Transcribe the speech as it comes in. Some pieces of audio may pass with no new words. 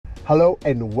Hello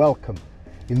and welcome.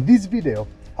 In this video,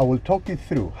 I will talk you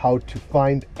through how to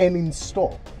find and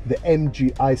install the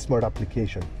MG iSmart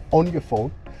application on your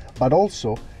phone, but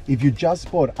also if you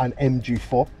just bought an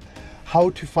MG4, how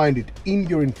to find it in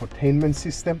your infotainment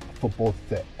system for both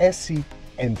the SE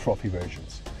and Trophy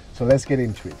versions. So let's get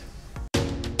into it.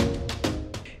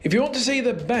 If you want to see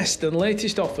the best and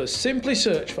latest offers, simply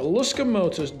search for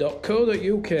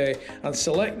lusconmotors.co.uk and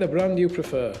select the brand you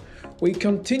prefer. We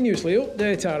continuously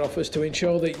update our offers to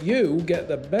ensure that you get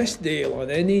the best deal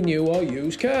on any new or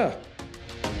used car.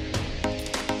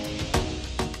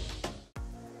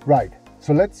 Right,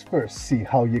 so let's first see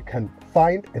how you can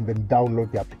find and then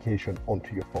download the application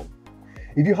onto your phone.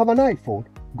 If you have an iPhone,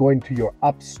 go into your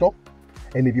App Store,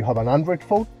 and if you have an Android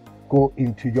phone, go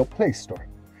into your Play Store.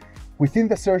 Within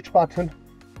the search button,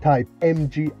 type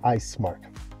MG iSmart.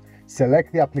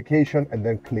 Select the application and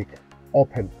then click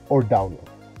Open or Download.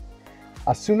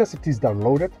 As soon as it is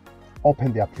downloaded,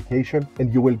 open the application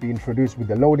and you will be introduced with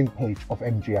the loading page of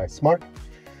MG iSmart.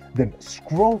 Then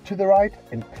scroll to the right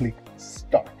and click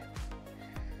Start.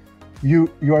 You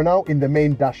are now in the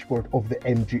main dashboard of the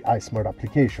MG iSmart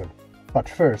application. But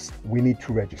first, we need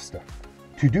to register.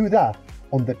 To do that,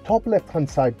 on the top left-hand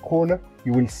side corner,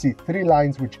 you will see three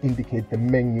lines which indicate the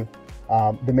menu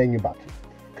button.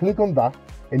 Click on that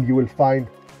and you will find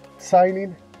Sign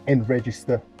In and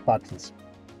Register buttons.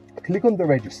 Click on the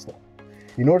Register.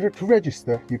 In order to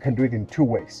register, you can do it in two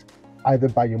ways, either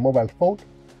by your mobile phone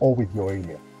or with your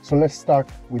email. So let's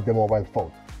start with the mobile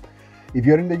phone. If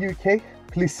you're in the UK,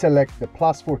 please select the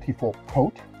 +44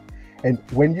 code, and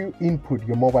when you input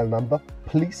your mobile number,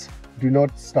 please do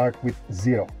not start with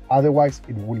 0, otherwise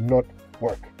it will not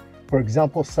work. For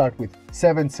example, start with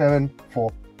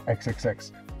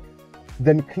 774XXX.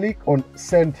 Then click on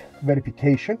Send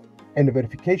Verification, and the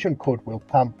verification code will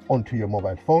come onto your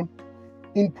mobile phone.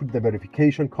 Input the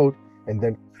verification code and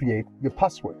then create your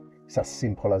password. It's as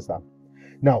simple as that.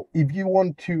 Now, if you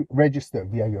want to register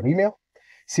via your email,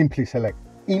 simply select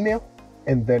Email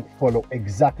and then follow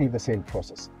exactly the same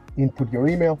process. Input your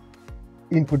email,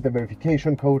 input the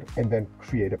verification code, and then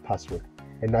create a password.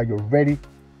 And now you're ready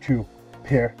to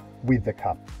pair with the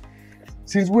car.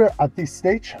 Since we're at this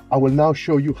stage, I will now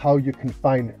show you how you can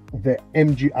find the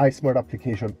MG iSmart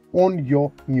application on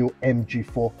your new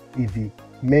MG4 EV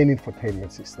main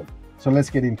infotainment system. So let's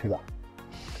get into that.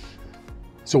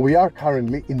 So we are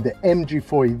currently in the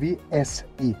MG4 EV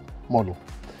SE model.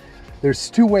 There's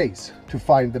two ways to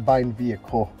find the bind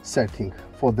vehicle setting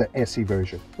for the SE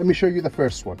version. Let me show you the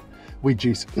first one, which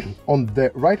is on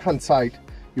the right hand side,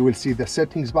 you will see the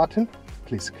settings button.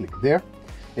 Please click there.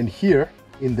 And here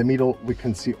in the middle, we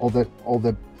can see all the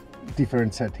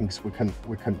different settings we can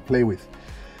play with.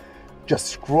 Just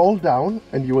scroll down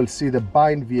and you will see the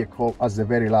bind vehicle as the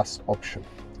very last option.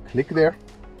 Click there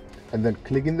and then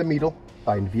click in the middle,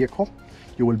 bind vehicle.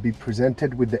 You will be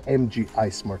presented with the MG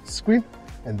iSmart screen,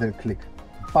 and then click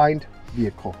bind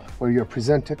vehicle, where you're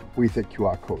presented with a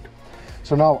QR code.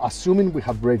 So now, assuming we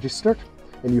have registered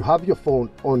and you have your phone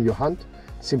on your hand,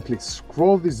 simply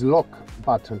scroll this lock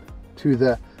button to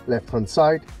the left hand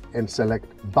side and select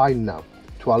bind now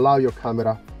to allow your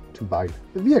camera to bind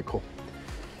the vehicle.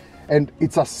 And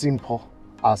it's as simple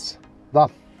as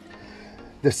that.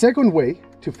 The second way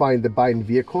to find the bind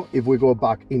vehicle, if we go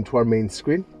back into our main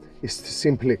screen, is to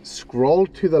simply scroll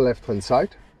to the left hand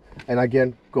side and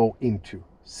again go into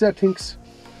settings,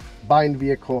 bind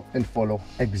vehicle, and follow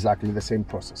exactly the same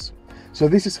process. So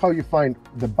this is how you find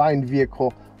the bind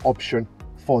vehicle option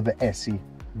for the SE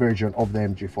version of the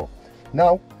MG4.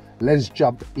 Now let's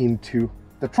jump into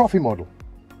the Trophy model.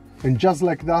 And just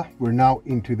like that, we're now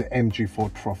into the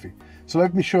MG4 Trophy. So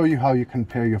let me show you how you can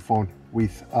pair your phone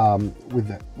with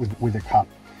the car.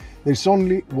 There's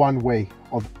only one way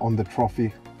on the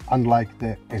Trophy, unlike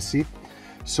the SE.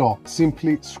 So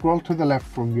simply scroll to the left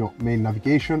from your main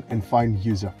navigation and find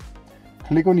User.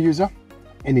 Click on User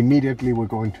and immediately we're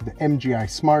going to the MG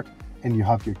iSmart and you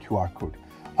have your QR code.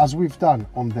 As we've done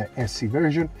on the SE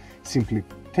version, simply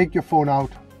take your phone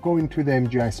out, go into the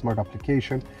MG iSmart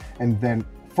application, and then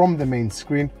from the main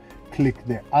screen, click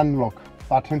the unlock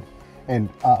button and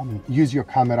use your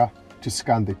camera to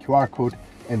scan the QR code,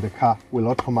 and the car will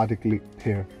automatically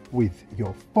pair with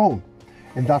your phone.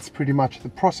 And that's pretty much the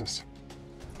process.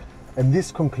 And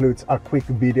this concludes our quick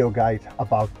video guide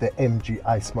about the MG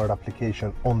iSmart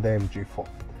application on the MG4.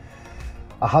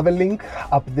 I have a link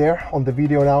up there on the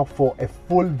video now for a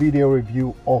full video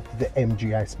review of the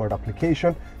MG iSmart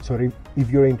application. So if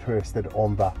you're interested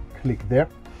on that, click there.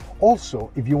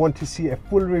 Also, if you want to see a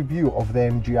full review of the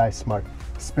MG iSmart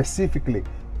specifically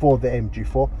for the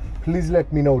MG4, please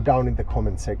let me know down in the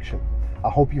comment section. I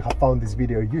hope you have found this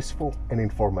video useful and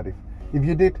informative. If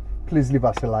you did, please leave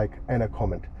us a like and a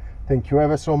comment. Thank you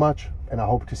ever so much, and I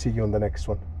hope to see you on the next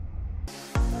one.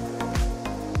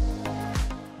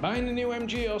 Buying a new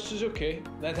MG or Suzuki?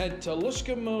 Then head to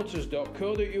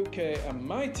lusconmotors.co.uk and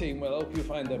my team will help you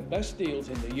find the best deals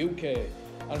in the UK.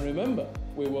 And remember,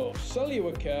 we won't sell you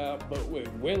a car, but we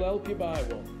will help you buy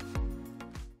one.